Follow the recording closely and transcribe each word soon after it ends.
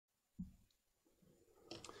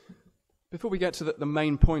Before we get to the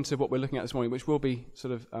main point of what we're looking at this morning, which will be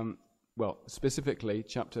sort of, specifically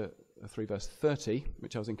chapter 3, verse 30,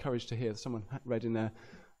 which I was encouraged to hear someone read in their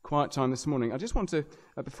quiet time this morning. I just want to,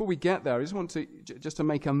 before we get there, I just want to just to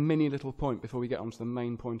make a mini little point before we get on to the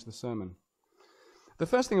main point of the sermon. The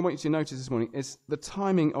first thing I want you to notice this morning is the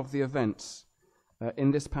timing of the events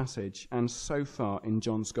in this passage and so far in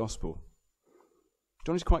John's Gospel.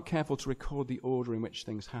 John is quite careful to record the order in which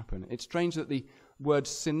things happen. It's strange that the word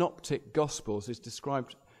synoptic Gospels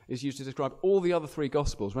is used to describe all the other three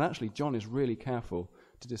Gospels, when actually John is really careful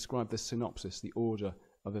to describe the synopsis, the order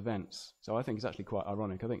of events. So I think it's actually quite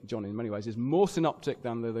ironic. I think John in many ways is more synoptic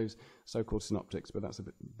than those so-called synoptics, but that's a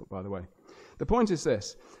bit by the way. The point is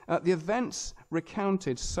this. The events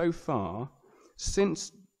recounted so far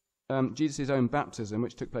since Jesus' own baptism,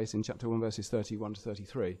 which took place in chapter 1, verses 31 to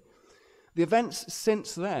 33, the events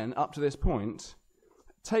since then, up to this point,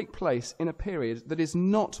 take place in a period that is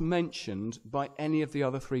not mentioned by any of the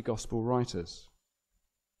other three gospel writers.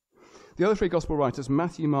 The other three gospel writers,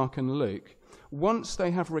 Matthew, Mark, and Luke, once they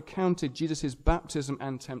have recounted Jesus' baptism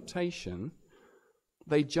and temptation,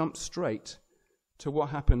 they jump straight to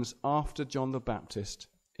what happens after John the Baptist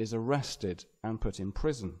is arrested and put in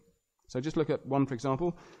prison. So just look at one, for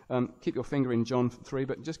example. Keep your finger in John 3,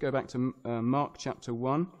 but just go back to Mark chapter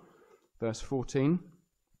 1, verse 14.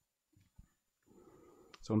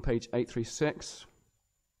 So on page 836.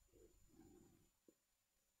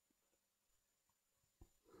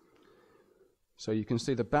 So you can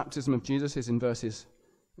see the baptism of Jesus is in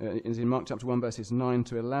Mark chapter 1, verses 9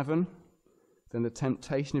 to 11. Then the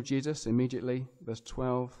temptation of Jesus immediately, verse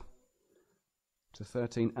 12 to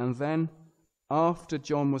 13. And then after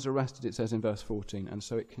John was arrested, it says in verse 14, and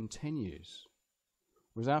so it continues.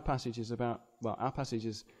 Whereas our passage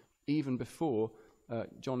is even before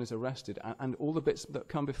John is arrested, and all the bits that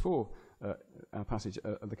come before our passage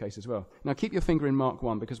are the case as well. Now keep your finger in Mark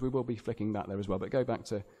 1, because we will be flicking that there as well, but go back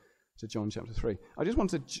to John chapter 3. I just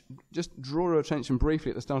want to just draw our attention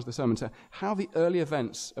briefly at the start of the sermon to how the early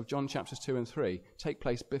events of John chapters 2 and 3 take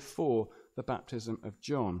place before the baptism of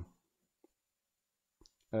John.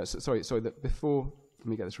 Before, let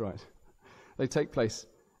me get this right. They take place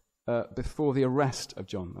before the arrest of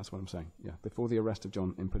John. That's what I'm saying. Yeah, before the arrest of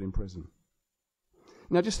John and put in prison.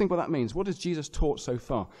 Now just think what that means. What has Jesus taught so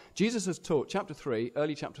far? Jesus has taught,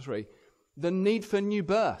 early chapter 3, the need for new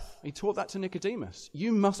birth. He taught that to Nicodemus.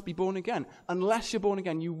 You must be born again. Unless you're born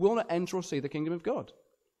again, you will not enter or see the kingdom of God.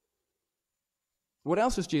 What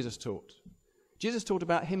else has Jesus taught? Jesus taught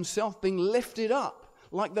about himself being lifted up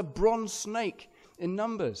like the bronze snake in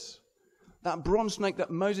Numbers. That bronze snake that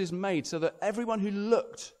Moses made so that everyone who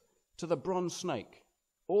looked to the bronze snake,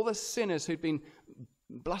 all the sinners who'd been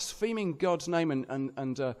blaspheming God's name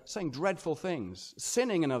and saying dreadful things,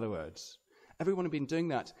 sinning in other words, everyone had been doing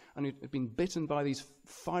that and had been bitten by these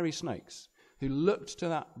fiery snakes, who looked to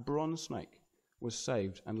that bronze snake, was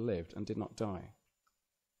saved and lived and did not die.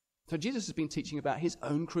 So Jesus has been teaching about his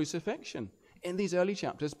own crucifixion in these early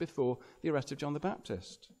chapters before the arrest of John the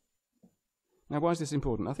Baptist. Now, why is this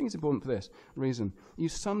important? I think it's important for this reason. You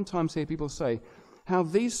sometimes hear people say how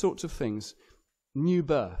these sorts of things, new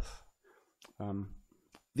birth,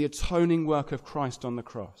 the atoning work of Christ on the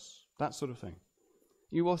cross, that sort of thing,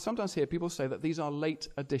 you will sometimes hear people say that these are late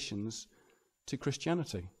additions to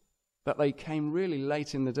Christianity, that they came really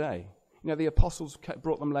late in the day. You know, the apostles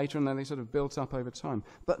brought them later and then they sort of built up over time.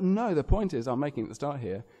 But no, the point is, I'm making at the start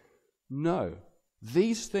here, no.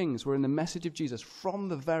 These things were in the message of Jesus from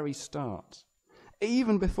the very start,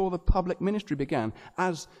 even before the public ministry began,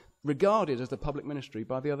 as regarded as the public ministry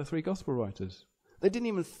by the other three gospel writers. They didn't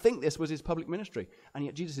even think this was his public ministry, and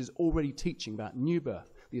yet Jesus is already teaching about new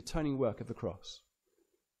birth, the atoning work of the cross.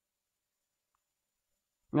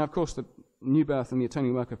 Now, of course, the new birth and the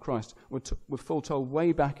atoning work of Christ were foretold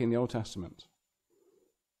way back in the Old Testament,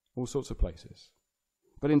 all sorts of places.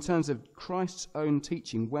 But in terms of Christ's own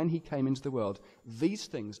teaching, when he came into the world, these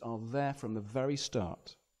things are there from the very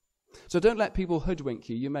start. So don't let people hoodwink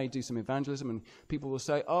you. You may do some evangelism and people will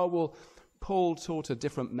say, oh, well, Paul taught a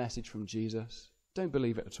different message from Jesus. Don't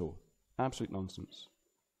believe it at all. Absolute nonsense.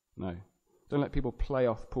 No. Don't let people play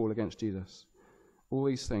off Paul against Jesus. All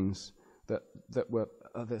these things that were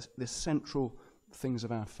the central things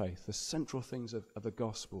of our faith, the central things of the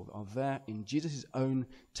gospel are there in Jesus' own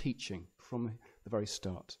teaching from the very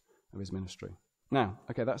start of his ministry. Now,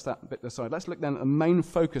 okay, that's that bit aside. Let's look then at the main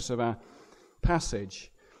focus of our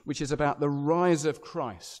passage, which is about the rise of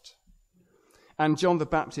Christ and John the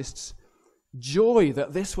Baptist's joy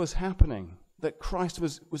that this was happening, that Christ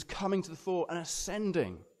was coming to the fore and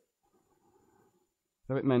ascending,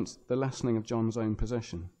 though it meant the lessening of John's own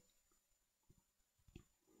position.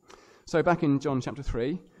 So back in John chapter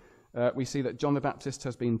 3, we see that John the Baptist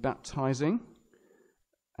has been baptizing,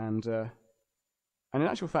 and in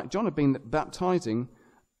actual fact, John had been baptizing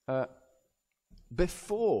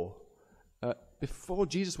before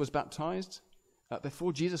Jesus was baptized,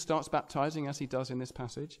 before Jesus starts baptizing, as he does in this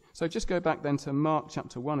passage. So just go back then to Mark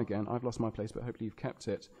chapter 1 again. I've lost my place, but hopefully you've kept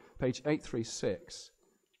it. Page 836.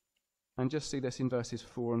 And just see this in verses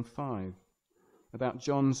 4 and 5, about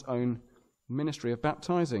John's own ministry of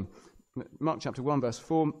baptizing. Mark chapter 1, verse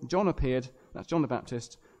 4, John appeared, that's John the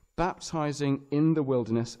Baptist, baptizing in the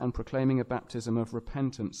wilderness and proclaiming a baptism of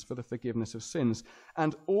repentance for the forgiveness of sins.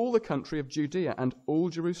 And all the country of Judea and all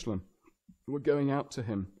Jerusalem were going out to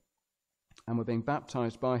him and were being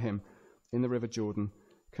baptized by him in the river Jordan,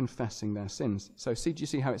 confessing their sins. So do you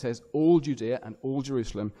see how it says all Judea and all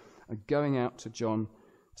Jerusalem are going out to John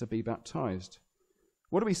to be baptized?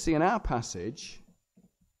 What do we see in our passage?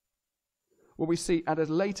 Well, we see at a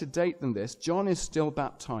later date than this, John is still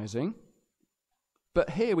baptizing,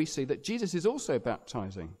 but here we see that Jesus is also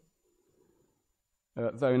baptizing.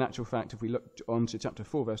 Though in actual fact, if we look on to chapter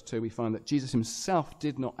 4, verse 2, we find that Jesus himself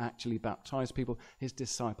did not actually baptize people, his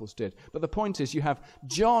disciples did. But the point is, you have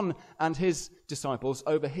John and his disciples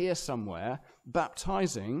over here somewhere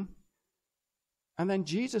baptizing, and then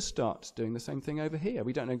Jesus starts doing the same thing over here.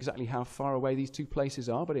 We don't know exactly how far away these two places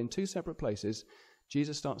are, but in two separate places,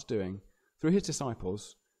 Jesus starts doing, through his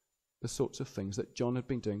disciples, the sorts of things that John had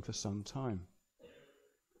been doing for some time.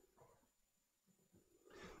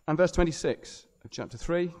 And verse 26 of chapter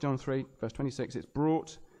 3, John 3, verse 26, it's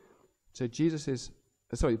brought to John's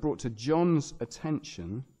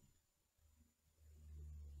attention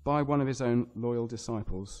by one of his own loyal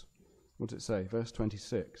disciples. What does it say? Verse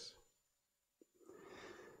 26.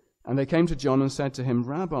 And they came to John and said to him,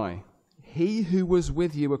 Rabbi, he who was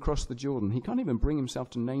with you across the Jordan. He can't even bring himself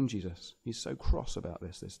to name Jesus. He's so cross about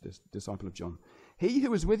this disciple of John. He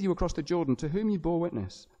who was with you across the Jordan, to whom you bore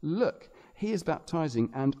witness. Look, he is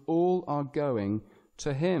baptizing, and all are going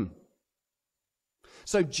to him.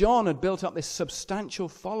 So John had built up this substantial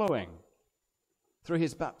following through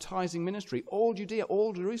his baptizing ministry. All Judea,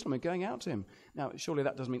 all Jerusalem are going out to him. Now, surely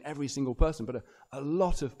that doesn't mean every single person, but a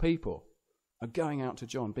lot of people are going out to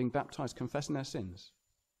John, being baptized, confessing their sins,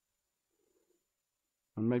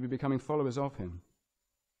 and maybe becoming followers of him.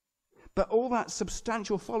 But all that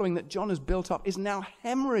substantial following that John has built up is now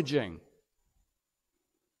hemorrhaging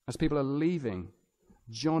as people are leaving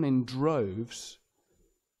John in droves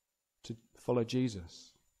to follow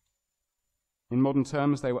Jesus. In modern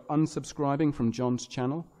terms, they were unsubscribing from John's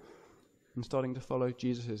channel and starting to follow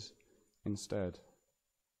Jesus's instead.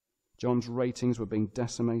 John's ratings were being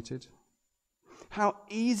decimated. How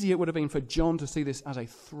easy it would have been for John to see this as a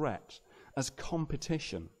threat, as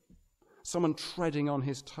competition, someone treading on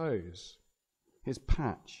his toes, his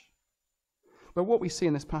patch. But what we see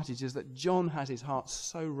in this passage is that John has his heart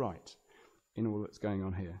so right in all that's going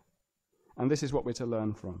on here. And this is what we're to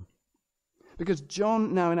learn from. Because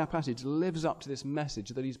John, now in our passage, lives up to this message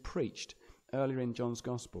that he's preached earlier in John's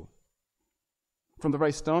gospel. From the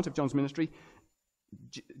very start of John's ministry,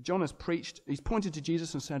 John has preached, he's pointed to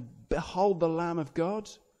Jesus and said, "Behold the Lamb of God."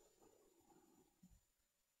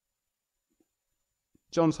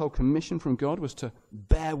 John's whole commission from God was to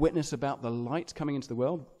bear witness about the light coming into the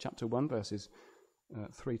world, chapter 1, verses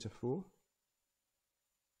 3 to 4.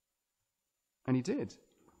 And he did.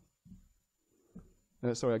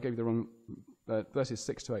 I gave you the wrong, verses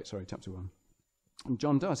 6 to 8, chapter 1. And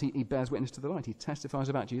John does, he bears witness to the light. He testifies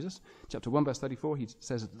about Jesus. Chapter 1, verse 34, he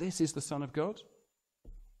says, "This is the Son of God."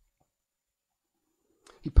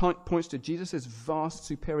 He points to Jesus' vast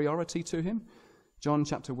superiority to him. John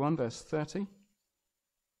chapter 1, verse 30.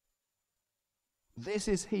 "This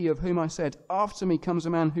is he of whom I said, after me comes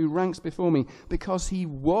a man who ranks before me, because he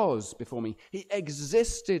was before me. He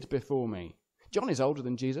existed before me." John is older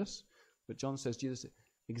than Jesus, but John says Jesus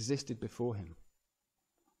existed before him.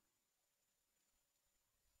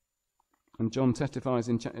 And John testifies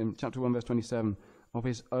in chapter 1, verse 27, of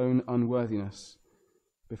his own unworthiness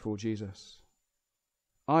before Jesus.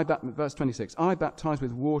 Verse 26, "I baptize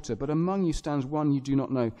with water, but among you stands one you do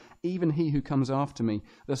not know, even he who comes after me,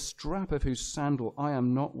 the strap of whose sandal I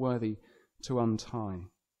am not worthy to untie."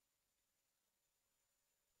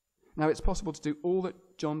 Now it's possible to do all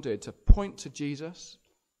that John did, to point to Jesus,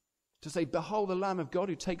 to say, "Behold the Lamb of God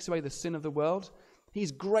who takes away the sin of the world.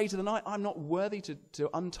 He's greater than I. I'm not worthy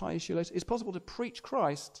to untie his shoelace." It's possible to preach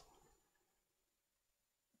Christ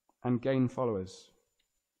and gain followers.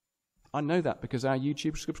 I know that because our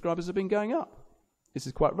YouTube subscribers have been going up. This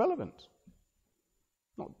is quite relevant.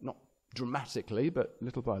 Not dramatically, but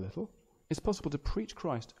little by little. It's possible to preach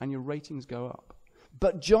Christ and your ratings go up.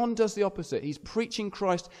 But John does the opposite. He's preaching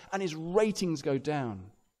Christ and his ratings go down.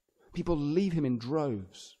 People leave him in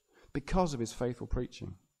droves because of his faithful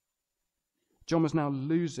preaching. John was now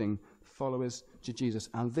losing followers to Jesus,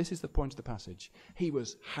 and this is the point of the passage. He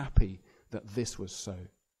was happy that this was so.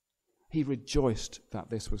 He rejoiced that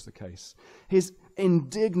this was the case. His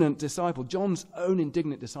indignant disciple, John's own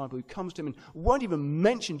indignant disciple, who comes to him and won't even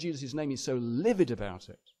mention Jesus' name, he's so livid about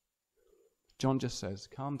it. John just says,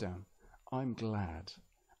 calm down. I'm glad.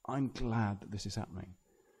 I'm glad that this is happening.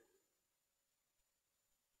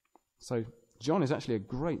 So John is actually a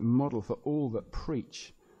great model for all that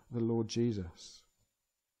preach the Lord Jesus.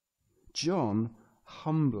 John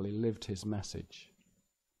humbly lived his message.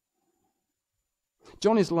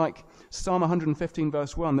 John is like Psalm 115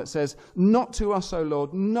 verse 1 that says, not to us, O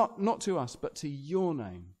Lord, not to us, but to your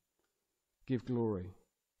name give glory.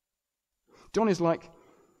 John is like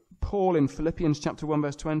Paul in Philippians chapter 1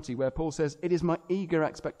 verse 20, where Paul says, it is my eager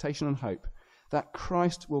expectation and hope that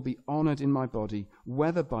Christ will be honored in my body,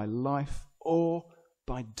 whether by life or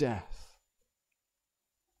by death.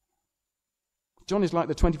 John is like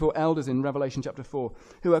the 24 elders in Revelation chapter 4,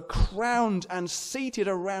 who are crowned and seated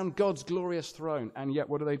around God's glorious throne. And yet,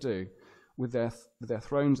 what do? With their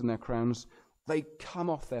thrones and their crowns, they come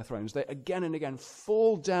off their thrones. They again and again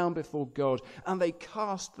fall down before God, and they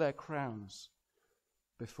cast their crowns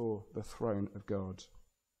before the throne of God.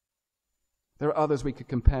 There are others we could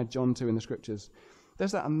compare John to in the scriptures.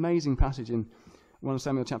 There's that amazing passage in 1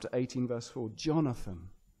 Samuel chapter 18 verse 4. Jonathan,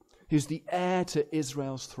 who's the heir to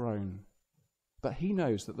Israel's throne. But he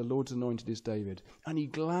knows that the Lord's anointed is David, and he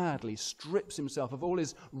gladly strips himself of all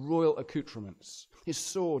his royal accoutrements, his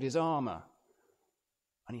sword, his armor,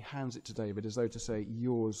 and he hands it to David as though to say,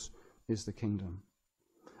 yours is the kingdom.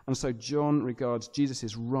 And so John regards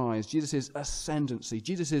Jesus' rise, Jesus' ascendancy,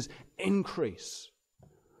 Jesus' increase,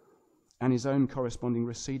 and his own corresponding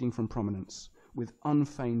receding from prominence with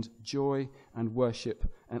unfeigned joy and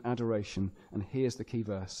worship and adoration. And here's the key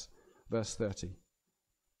verse, verse 30.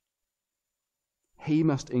 He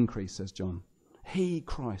must increase, says John. He,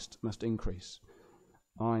 Christ, must increase.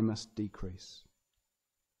 I must decrease.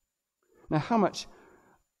 Now, how much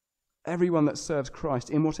everyone that serves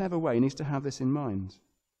Christ in whatever way needs to have this in mind?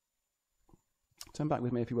 Turn back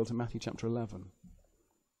with me, if you will, to Matthew chapter 11.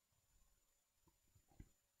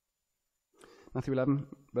 Matthew 11,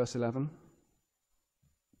 verse 11.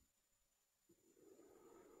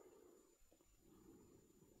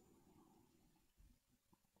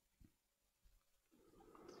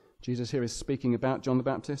 Jesus here is speaking about John the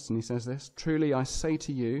Baptist, and he says this, truly I say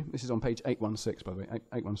to you, this is on page 816, by the way,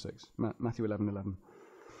 816, Matthew 11:11.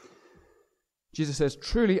 Jesus says,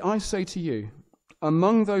 truly I say to you,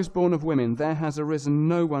 among those born of women there has arisen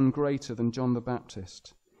no one greater than John the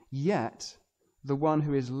Baptist, yet the one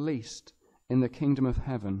who is least in the kingdom of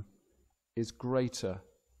heaven is greater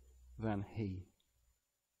than he.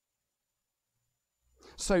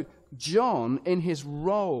 So John, in his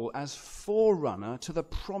role as forerunner to the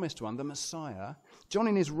promised one, the Messiah, John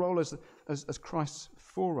in his role as Christ's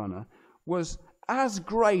forerunner was as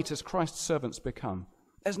great as Christ's servants become.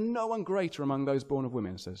 There's no one greater among those born of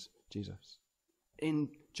women, says Jesus, in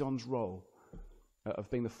John's role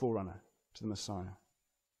of being the forerunner to the Messiah.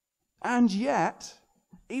 And yet,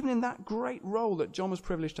 even in that great role that John was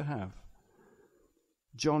privileged to have,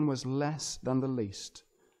 John was less than the least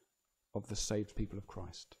of the saved people of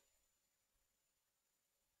Christ.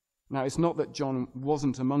 Now, it's not that John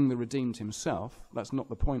wasn't among the redeemed himself. That's not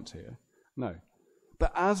the point here. No.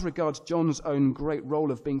 But as regards John's own great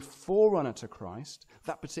role of being forerunner to Christ,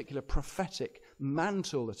 that particular prophetic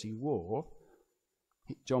mantle that he wore,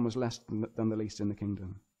 John was less than the least in the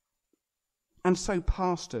kingdom. And so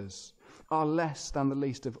pastors are less than the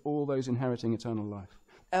least of all those inheriting eternal life.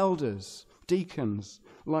 Elders, deacons,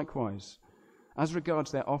 likewise, as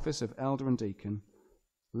regards their office of elder and deacon,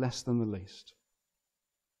 less than the least.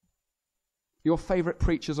 Your favourite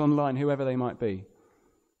preachers online, whoever they might be,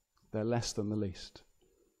 they're less than the least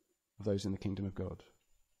of those in the kingdom of God.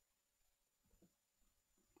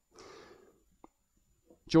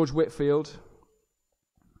 George Whitefield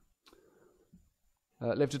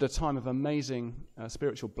lived at a time of amazing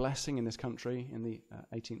spiritual blessing in this country in the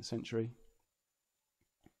 18th century.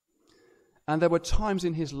 And there were times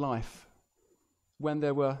in his life when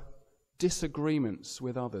there were disagreements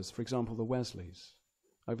with others, for example, the Wesleys,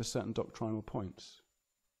 over certain doctrinal points.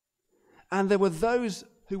 And there were those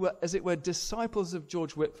who were, as it were, disciples of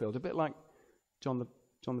George Whitefield, a bit like John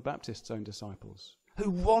the Baptist's own disciples,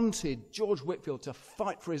 who wanted George Whitefield to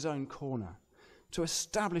fight for his own corner, to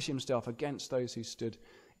establish himself against those who stood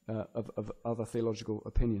of other theological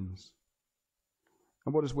opinions.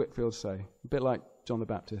 And what does Whitfield say? A bit like John the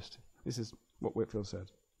Baptist. This is what Whitfield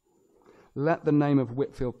said. Let the name of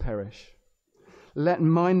Whitfield perish. Let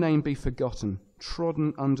my name be forgotten,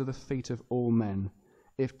 trodden under the feet of all men,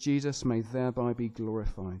 if Jesus may thereby be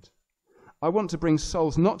glorified. I want to bring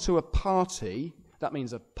souls not to a party, that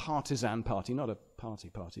means a partisan party, not a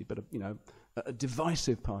party, but a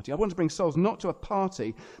divisive party. I want to bring souls not to a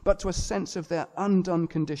party, but to a sense of their undone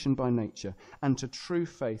condition by nature, and to true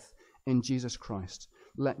faith in Jesus Christ.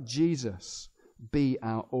 Let Jesus be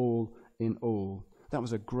our all in all. That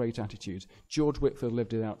was a great attitude. George Whitfield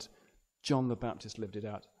lived it out. John the Baptist lived it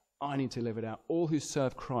out. I need to live it out. All who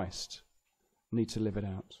serve Christ need to live it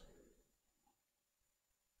out.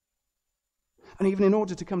 And even in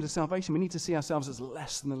order to come to salvation, we need to see ourselves as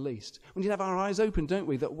less than the least. We need to have our eyes open, don't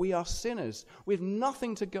we, that we are sinners. We have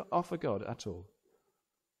nothing to offer God at all.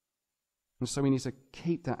 And so we need to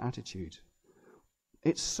keep that attitude.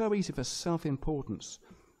 It's so easy for self-importance,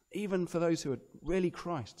 even for those who are really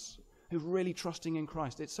Christ's, who are really trusting in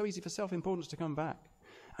Christ. It's so easy for self-importance to come back.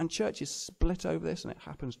 And churches split over this, and it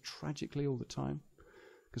happens tragically all the time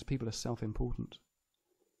because people are self-important.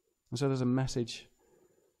 And so there's a message,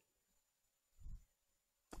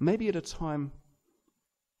 maybe at a time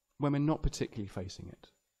when we're not particularly facing it,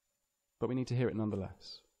 but we need to hear it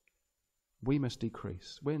nonetheless. We must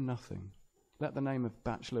decrease. We're nothing. Let the name of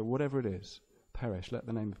bachelor, whatever it is, perish. Let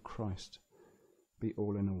the name of Christ be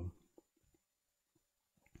all in all.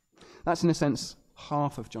 That's, in a sense,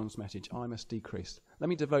 half of John's message. I must decrease. Let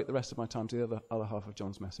me devote the rest of my time to the other half of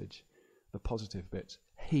John's message, the positive bit.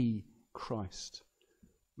 He, Christ,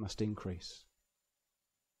 must increase.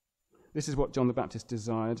 This is what John the Baptist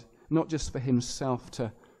desired, not just for himself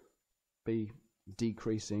to be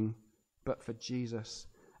decreasing, but for Jesus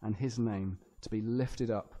and his name to be lifted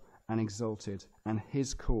up and exalted, and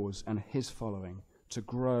his cause and his following to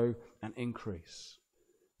grow and increase.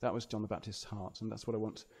 That was John the Baptist's heart, and that's what I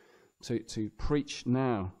want to preach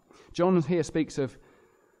now. John here speaks of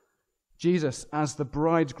Jesus as the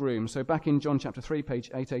bridegroom. So back in John chapter 3, page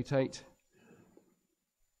 888.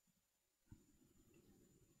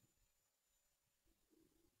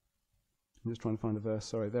 I'm just trying to find the verse.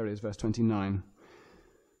 Sorry, there it is, verse 29.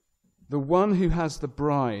 The one who has the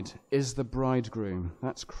bride is the bridegroom.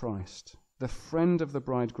 That's Christ. The friend of the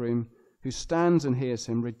bridegroom who stands and hears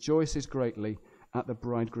him rejoices greatly at the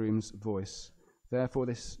bridegroom's voice. Therefore,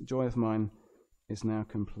 this joy of mine is now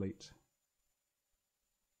complete.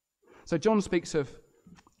 So John speaks of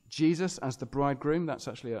Jesus as the bridegroom. That's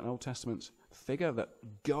actually an Old Testament figure that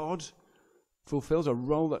God fulfills, a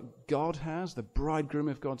role that God has, the bridegroom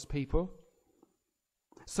of God's people.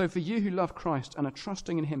 So for you who love Christ and are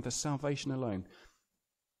trusting in him for salvation alone,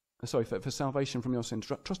 for salvation from your sins,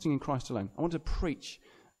 trusting in Christ alone, I want to preach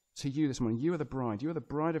to you this morning. You are the bride. You are the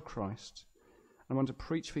bride of Christ. I want to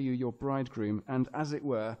preach for you your bridegroom and, as it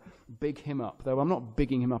were, big him up. Though I'm not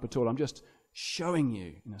bigging him up at all. I'm just showing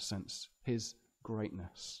you, in a sense, his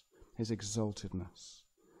greatness, his exaltedness.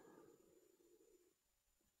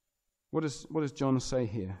 What does John say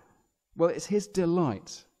here? Well, it's his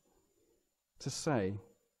delight to say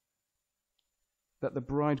that the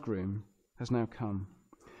bridegroom has now come.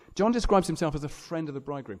 John describes himself as a friend of the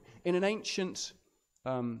bridegroom. In an ancient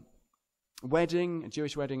wedding, a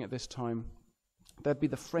Jewish wedding at this time, there'd be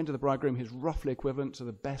the friend of the bridegroom who's roughly equivalent to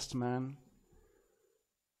the best man.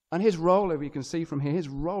 And his role, if you can see from here, his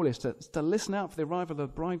role is to listen out for the arrival of the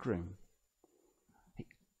bridegroom.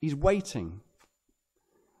 He's waiting.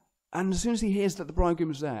 And as soon as he hears that the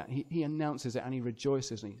bridegroom is there, he announces it and he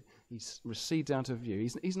rejoices and he recedes out of view.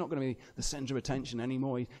 He's not going to be the center of attention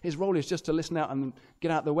anymore. His role is just to listen out and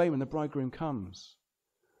get out of the way when the bridegroom comes.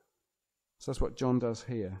 So that's what John does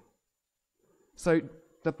here. So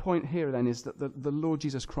the point here then is that the Lord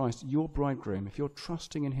Jesus Christ, your bridegroom, if you're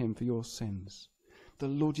trusting in him for your sins, the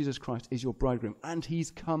Lord Jesus Christ is your bridegroom, and he's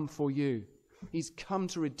come for you. He's come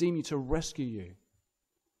to redeem you, to rescue you.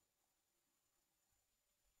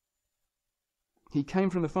 He came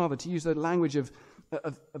from the Father, to use the language of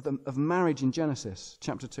marriage in Genesis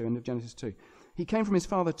chapter 2, end of Genesis 2. He came from his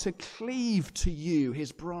Father to cleave to you,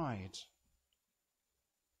 his bride.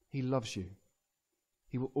 He loves you.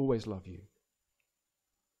 He will always love you.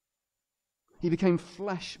 He became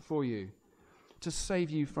flesh for you to save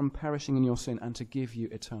you from perishing in your sin and to give you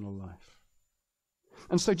eternal life.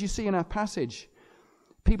 And so do you see in our passage,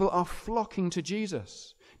 people are flocking to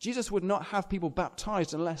Jesus. Jesus would not have people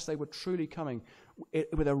baptized unless they were truly coming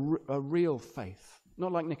with a real faith.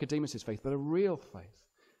 Not like Nicodemus' faith, but a real faith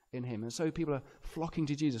in him. And so people are flocking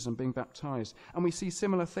to Jesus and being baptized. And we see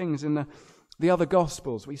similar things in the other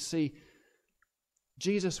Gospels. We see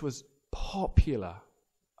Jesus was popular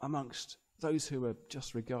amongst those who are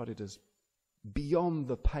just regarded as beyond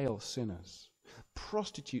the pale sinners,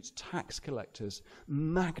 prostitutes, tax collectors,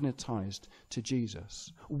 magnetized to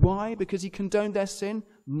Jesus. Why? Because he condoned their sin?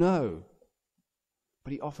 No.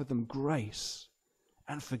 But he offered them grace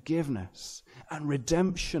and forgiveness and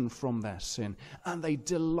redemption from their sin. And they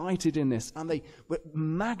delighted in this, and they were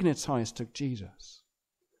magnetized to Jesus.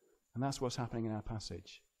 And that's what's happening in our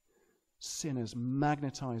passage. Sinners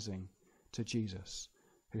magnetizing to Jesus,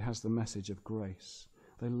 who has the message of grace.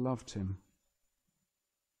 They loved him.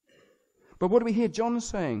 But what do we hear John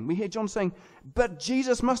saying? We hear John saying, but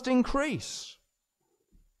Jesus must increase.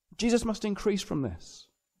 Jesus must increase from this.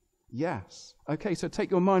 Yes. Okay, so take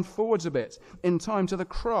your mind forwards a bit in time to the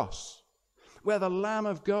cross, where the Lamb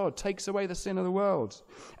of God takes away the sin of the world.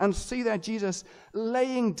 And see there Jesus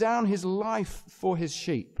laying down his life for his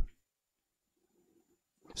sheep.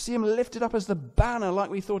 See him lifted up as the banner like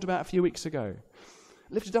we thought about a few weeks ago.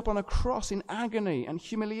 Lifted up on a cross in agony and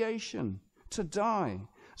humiliation to die,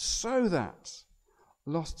 so that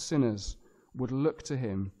lost sinners would look to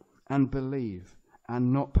him and believe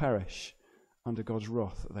and not perish under God's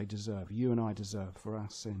wrath that they deserve, you and I deserve, for our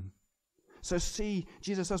sin. So see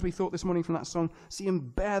Jesus, as we thought this morning from that song, see him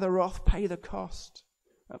bear the wrath, pay the cost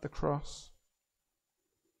at the cross.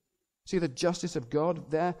 See the justice of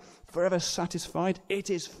God there, forever satisfied. It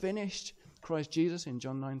is finished, cries Jesus in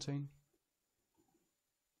John 19.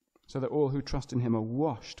 So that all who trust in him are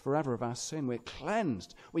washed forever of our sin. We're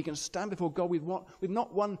cleansed. We can stand before God with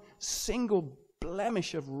not one single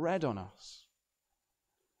blemish of red on us,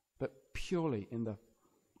 but purely in the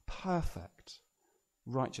perfect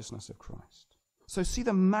righteousness of Christ. So see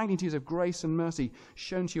the magnitude of grace and mercy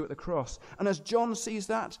shown to you at the cross. And as John sees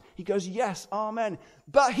that, he goes, yes, amen,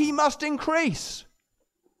 but he must increase.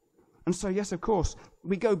 And so, yes, of course,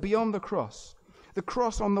 we go beyond the cross. The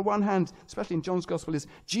cross, on the one hand, especially in John's gospel, is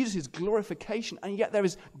Jesus' glorification, and yet there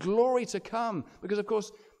is glory to come. Because, of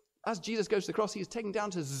course, as Jesus goes to the cross, he is taken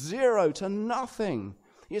down to zero, to nothing.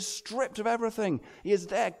 He is stripped of everything. He is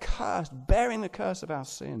there cursed, bearing the curse of our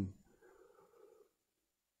sin.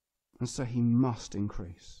 And so he must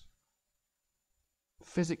increase.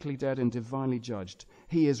 Physically dead and divinely judged,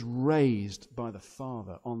 he is raised by the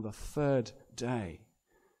Father on the third day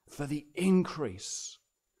for the increase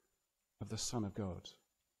of the Son of God.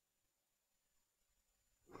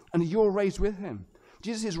 And you're raised with him.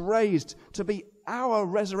 Jesus is raised to be our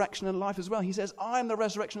resurrection and life as well. He says, I am the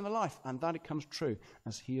resurrection and the life. And that it comes true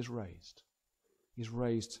as he is raised. He's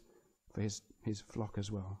raised for his flock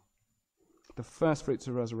as well. The first fruits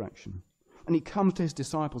of resurrection. And he comes to his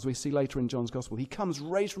disciples, we see later in John's gospel. He comes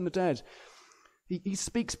raised from the dead. He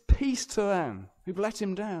speaks peace to them who've let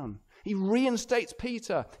him down. He reinstates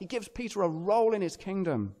Peter. He gives Peter a role in his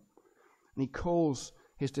kingdom. And he calls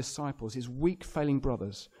his disciples, his weak failing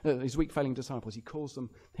disciples, he calls them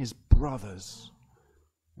his brothers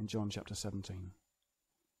in John chapter 17.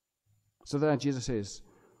 So there Jesus is,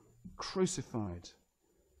 crucified,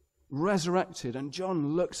 resurrected, and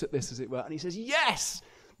John looks at this, as it were, and he says, yes,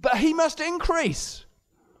 but he must increase.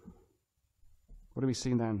 What do we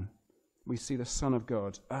see then? We see the Son of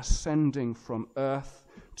God ascending from earth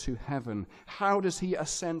to heaven. How does he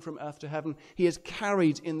ascend from earth to heaven? He is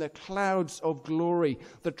carried in the clouds of glory,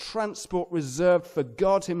 the transport reserved for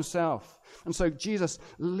God himself. And so Jesus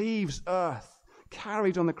leaves earth,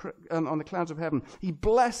 carried on the clouds of heaven. He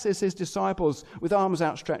blesses his disciples with arms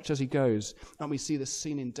outstretched as he goes. And we see the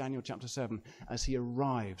scene in Daniel chapter 7 as he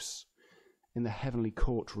arrives in the heavenly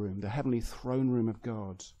courtroom, the heavenly throne room of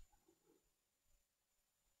God.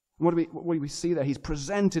 What do we see there? He's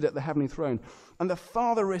presented at the heavenly throne. And the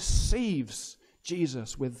Father receives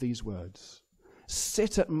Jesus with these words.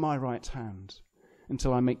 Sit at my right hand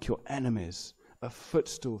until I make your enemies a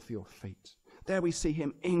footstool for your feet. There we see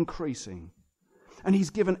him increasing. And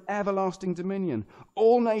he's given everlasting dominion.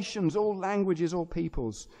 All nations, all languages, all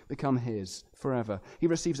peoples become his forever. He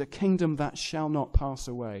receives a kingdom that shall not pass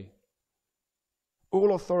away.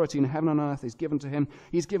 All authority in heaven and earth is given to him.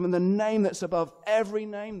 He's given the name that's above every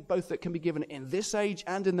name, both that can be given in this age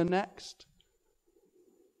and in the next.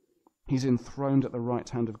 He's enthroned at the right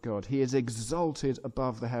hand of God. He is exalted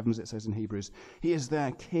above the heavens, it says in Hebrews. He is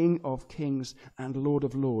there, King of kings and Lord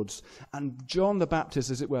of lords. And John the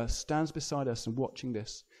Baptist, as it were, stands beside us and watching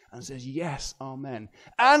this and says, yes, amen.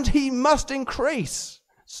 And he must increase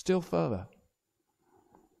still further.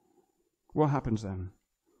 What happens then?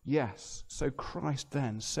 Yes, so Christ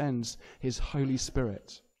then sends his Holy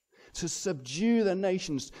Spirit to subdue the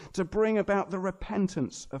nations, to bring about the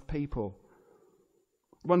repentance of people.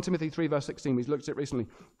 1 Timothy 3 verse 16, we've looked at it recently.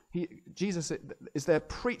 Jesus is there,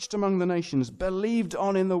 preached among the nations, believed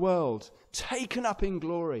on in the world, taken up in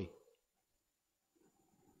glory.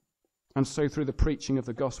 And so through the preaching of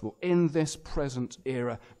the gospel, in this present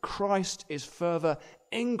era, Christ is further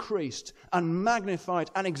increased and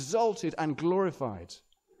magnified and exalted and glorified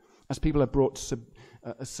as people are brought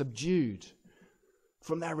subdued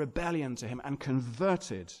from their rebellion to him and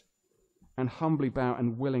converted and humbly bow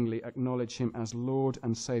and willingly acknowledge him as Lord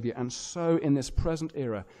and Saviour. And so in this present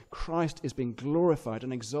era, Christ is being glorified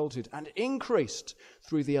and exalted and increased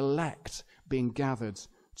through the elect being gathered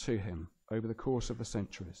to him over the course of the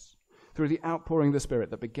centuries. Through the outpouring of the Spirit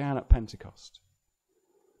that began at Pentecost,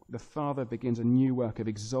 the Father begins a new work of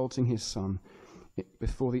exalting his Son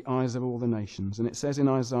before the eyes of all the nations. And it says in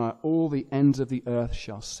Isaiah, all the ends of the earth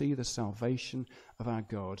shall see the salvation of our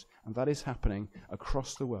God. And that is happening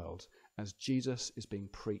across the world as Jesus is being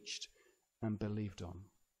preached and believed on.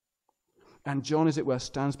 And John, as it were,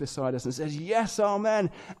 stands beside us and says, yes,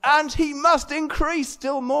 amen, and he must increase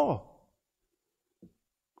still more.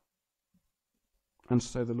 And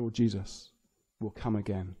so the Lord Jesus will come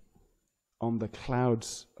again on the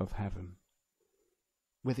clouds of heaven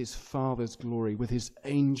with his Father's glory, with his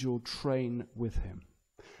angel train with him.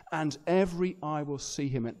 And every eye will see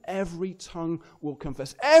him, and every tongue will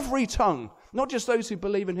confess. Every tongue, not just those who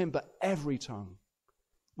believe in him, but every tongue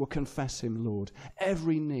will confess him Lord.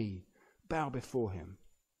 Every knee bow before him.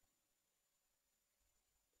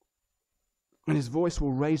 And his voice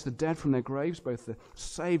will raise the dead from their graves, both the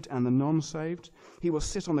saved and the non-saved. He will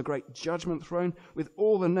sit on the great judgment throne with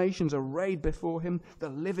all the nations arrayed before him. The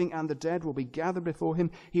living and the dead will be gathered before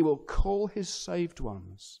him. He will call his saved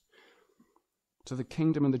ones to the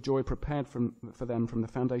kingdom and the joy prepared for them from the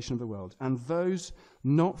foundation of the world. And those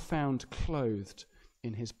not found clothed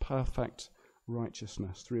in his perfect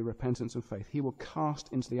righteousness through repentance and faith, he will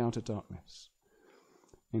cast into the outer darkness,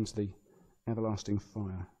 into the everlasting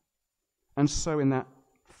fire. And so in that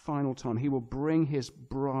final time, he will bring his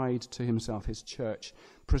bride to himself, his church,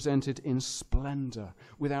 presented in splendor,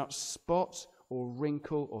 without spot or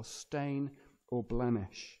wrinkle or stain or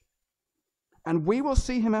blemish. And we will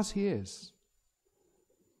see him as he is.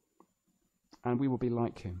 And we will be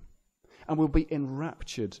like him. And we'll be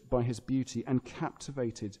enraptured by his beauty and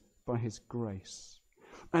captivated by his grace.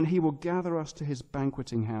 And he will gather us to his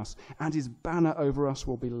banqueting house, and his banner over us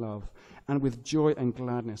will be love. And with joy and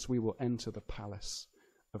gladness we will enter the palace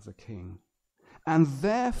of the King. And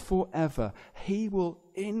there forever he will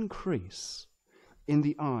increase in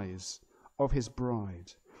the eyes of his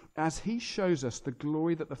bride, as he shows us the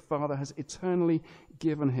glory that the Father has eternally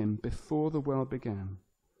given him before the world began,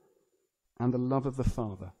 and the love of the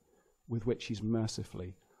Father with which he's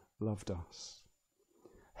mercifully loved us.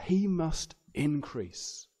 He must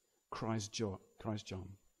increase, cries John.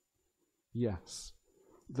 Yes,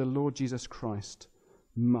 the Lord Jesus Christ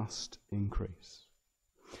must increase.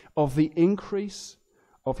 Of the increase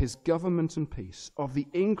of his government and peace, of the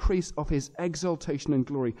increase of his exaltation and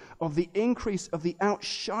glory, of the increase of the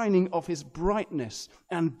outshining of his brightness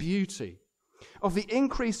and beauty, of the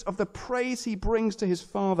increase of the praise he brings to his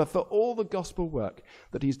Father for all the gospel work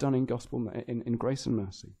that he's done in grace and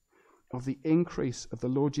mercy, of the increase of the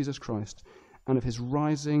Lord Jesus Christ and of his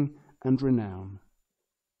rising and renown,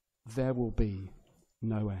 there will be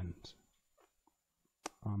no end.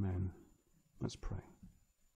 Amen. Let's pray.